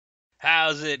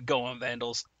How's it going,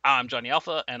 Vandals? I'm Johnny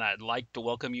Alpha, and I'd like to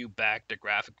welcome you back to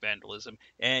Graphic Vandalism.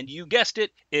 And you guessed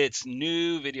it, it's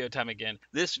new video time again.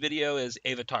 This video is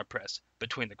Avatar Press,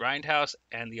 between the Grindhouse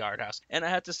and the Arthouse. And I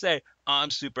have to say, I'm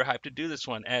super hyped to do this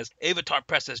one, as Avatar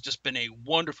Press has just been a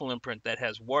wonderful imprint that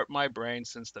has warped my brain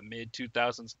since the mid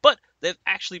 2000s. But they've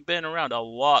actually been around a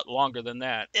lot longer than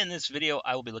that. In this video,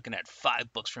 I will be looking at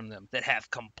 5 books from them that have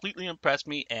completely impressed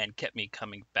me and kept me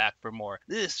coming back for more.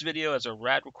 This video is a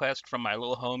rad request from my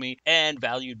little homie and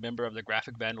valued member of the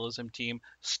graphic vandalism team,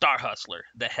 Star Hustler,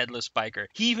 the Headless Biker.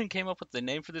 He even came up with the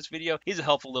name for this video. He's a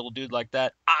helpful little dude like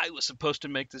that. I was supposed to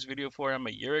make this video for him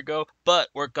a year ago, but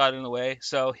work got in the way,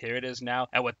 so here it is now.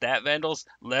 And with that, Vandals,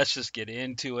 let's just get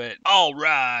into it. All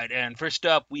right, and first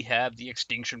up, we have The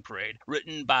Extinction Parade,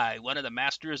 written by one of the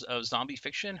masters of zombie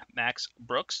fiction, Max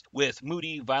Brooks, with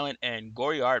moody, violent, and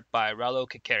gory art by Raulo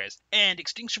Caceres. And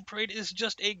Extinction Parade is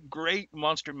just a great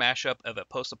monster mashup of a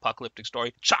post-apocalyptic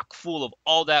story, chock full of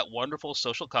all that wonderful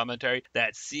social commentary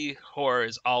that sea horror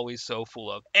is always so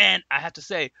full of. And I have to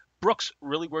say, Brooks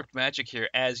really worked magic here,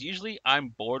 as usually I'm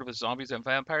bored with zombies and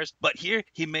vampires, but here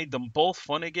he made them both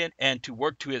fun again and to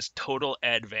work to his total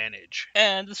advantage.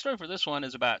 And the story for this one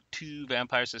is about 2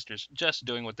 vampire sisters just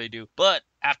doing what they do, but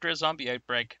after a zombie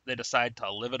outbreak, they decide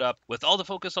to live it up. With all the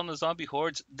focus on the zombie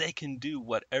hordes, they can do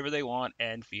whatever they want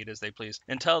and feed as they please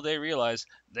until they realize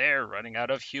they're running out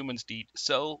of humans to eat.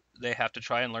 So they have to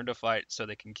try and learn to fight so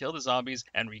they can kill the zombies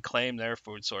and reclaim their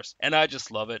food source. And I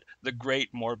just love it. The great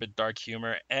morbid dark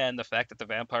humor and the fact that the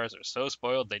vampires are so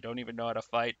spoiled they don't even know how to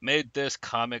fight made this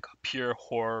comic pure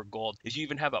horror gold. If you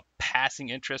even have a passing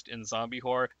interest in zombie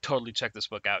horror, totally check this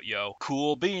book out, yo.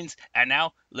 Cool beans. And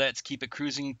now let's keep it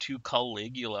cruising to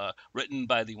Caligula, written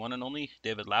by the one and only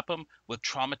David Lapham, with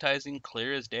traumatizing,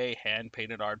 clear as day, hand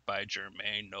painted art by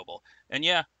Jermaine Noble. And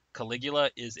yeah, Caligula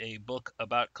is a book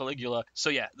about Caligula. So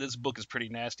yeah, this book is pretty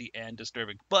nasty and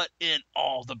disturbing, but in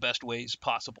all the best ways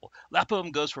possible.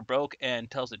 Lapham goes for broke and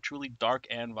tells a truly dark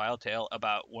and vile tale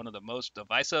about one of the most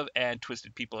divisive and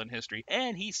twisted people in history,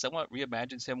 and he somewhat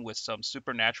reimagines him with some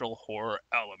supernatural horror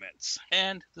elements.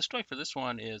 And the story for this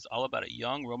one is all about a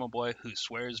young Roman boy who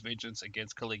swears vengeance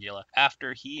against Caligula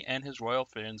after he and his royal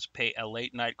friends pay a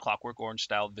late night Clockwork Orange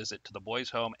style visit to the boy's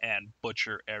home and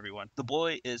butcher everyone. The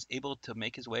boy is able to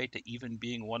make his way to even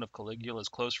being one of Caligula's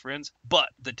close friends, but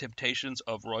the temptations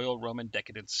of royal Roman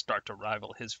decadence start to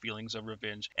rival his feelings of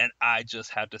revenge, and I just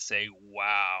have to say,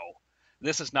 wow.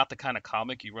 This is not the kind of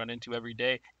comic you run into every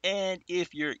day, and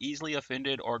if you're easily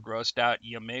offended or grossed out,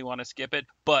 you may want to skip it.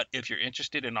 But if you're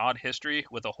interested in odd history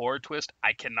with a horror twist,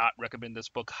 I cannot recommend this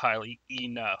book highly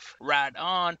enough. Right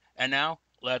on, and now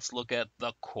let's look at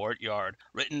The Courtyard,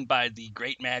 written by the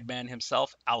great madman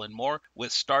himself, Alan Moore,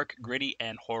 with stark, gritty,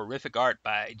 and horrific art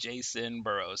by Jason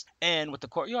Burrows. And with The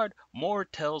Courtyard, Moore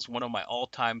tells one of my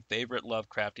all-time favorite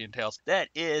Lovecraftian tales that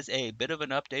is a bit of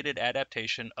an updated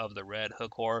adaptation of the Red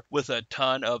Hook horror with a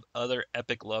ton of other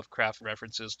epic Lovecraft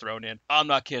references thrown in. I'm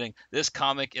not kidding. This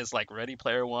comic is like Ready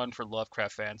Player One for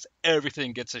Lovecraft fans.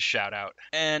 Everything gets a shout out.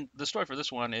 And the story for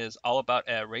this one is all about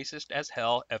a racist as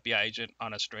hell FBI agent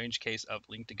on a strange case of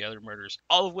linked together murders,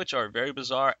 all of which are very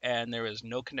bizarre, and there is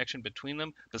no connection between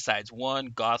them besides one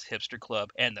goth hipster club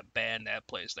and the band that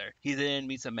plays there. He then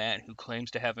meets a man who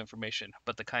claims to have information,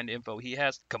 but the kind of info he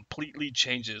has completely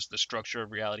changes the structure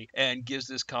of reality and gives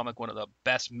this comic one of the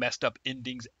best messed up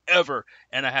endings ever.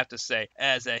 And I have to say,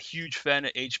 as a huge fan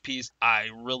of HP's, I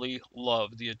really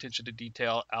love the attention to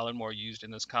detail Alan Moore used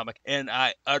in this comic, and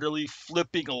I utterly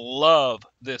flipping love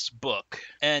this book.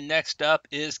 And next up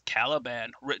is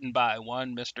Caliban, written by one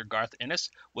Mr. Garth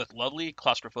Ennis, with lovely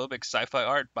claustrophobic sci-fi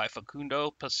art by Facundo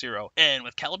Paciro. And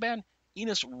with Caliban,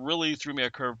 Enos really threw me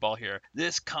a curveball here.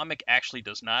 This comic actually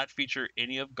does not feature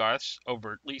any of Garth's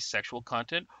overtly sexual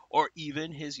content or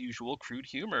even his usual crude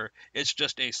humor. It's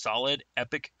just a solid,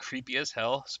 epic, creepy as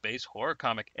hell space horror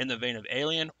comic in the vein of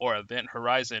Alien or Event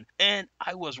Horizon, and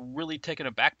I was really taken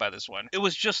aback by this one. It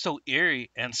was just so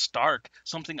eerie and stark,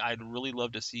 something I'd really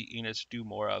love to see Enos do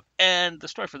more of. And the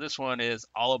story for this one is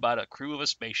all about a crew of a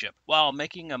spaceship. While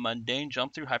making a mundane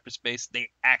jump through hyperspace, they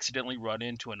accidentally run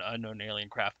into an unknown alien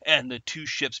craft, and the 2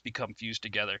 ships become fused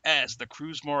together. As the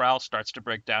crew's morale starts to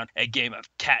break down, a game of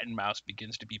cat and mouse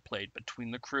begins to be played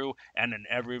between the crew and an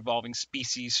ever-evolving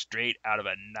species straight out of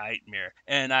a nightmare.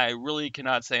 And I really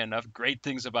cannot say enough great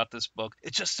things about this book.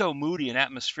 It's just so moody and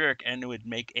atmospheric, and it would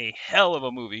make a hell of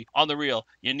a movie. On the real,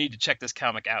 you need to check this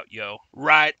comic out, yo.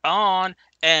 Right on!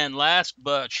 And last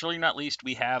but surely not least,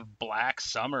 we have Black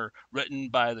Summer, written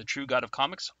by the true god of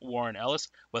comics, Warren Ellis,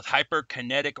 with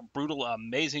hyper-kinetic, brutal,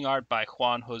 amazing art by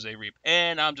Juan Jose Rivas. Reap.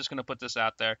 And I'm just going to put this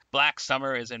out there. Black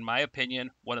Summer is, in my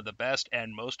opinion, one of the best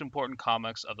and most important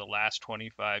comics of the last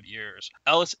 25 years.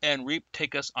 Ellis and Reap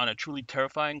take us on a truly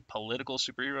terrifying political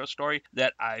superhero story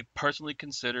that I personally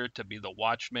consider to be the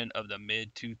Watchmen of the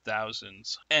mid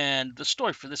 2000s. And the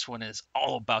story for this one is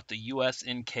all about the US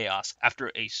in chaos after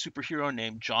a superhero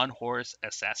named John Horace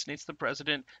assassinates the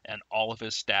president and all of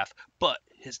his staff. But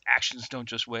his actions don't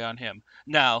just weigh on him.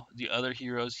 Now, the other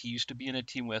heroes he used to be in a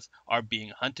team with are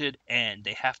being hunted, and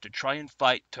they have to try and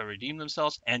fight to redeem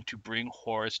themselves and to bring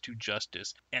Horace to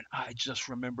justice. And I just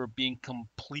remember being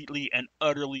completely and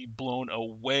utterly blown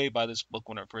away by this book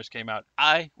when it first came out.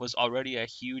 I was already a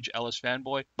huge Ellis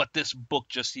fanboy, but this book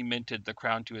just cemented the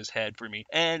crown to his head for me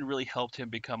and really helped him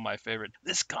become my favorite.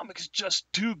 This comic is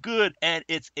just too good, and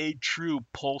it's a true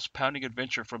pulse-pounding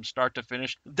adventure from start to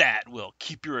finish that will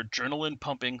keep your adrenaline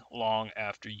pumping long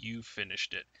after you've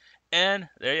finished it. And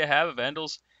there you have it,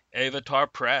 Vandals. Avatar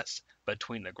Press,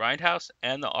 between the Grindhouse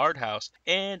and the Arthouse.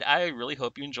 And I really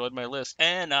hope you enjoyed my list.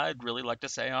 And I'd really like to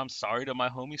say I'm sorry to my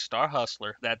homie Star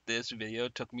Hustler that this video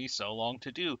took me so long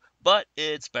to do. But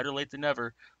it's better late than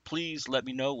never. Please let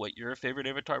me know what your favorite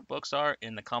Avatar books are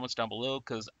in the comments down below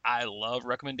because I love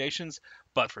recommendations.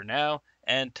 But for now,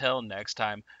 until next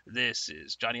time, this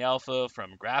is Johnny Alpha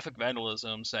from Graphic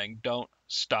Vandalism saying don't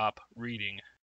stop reading.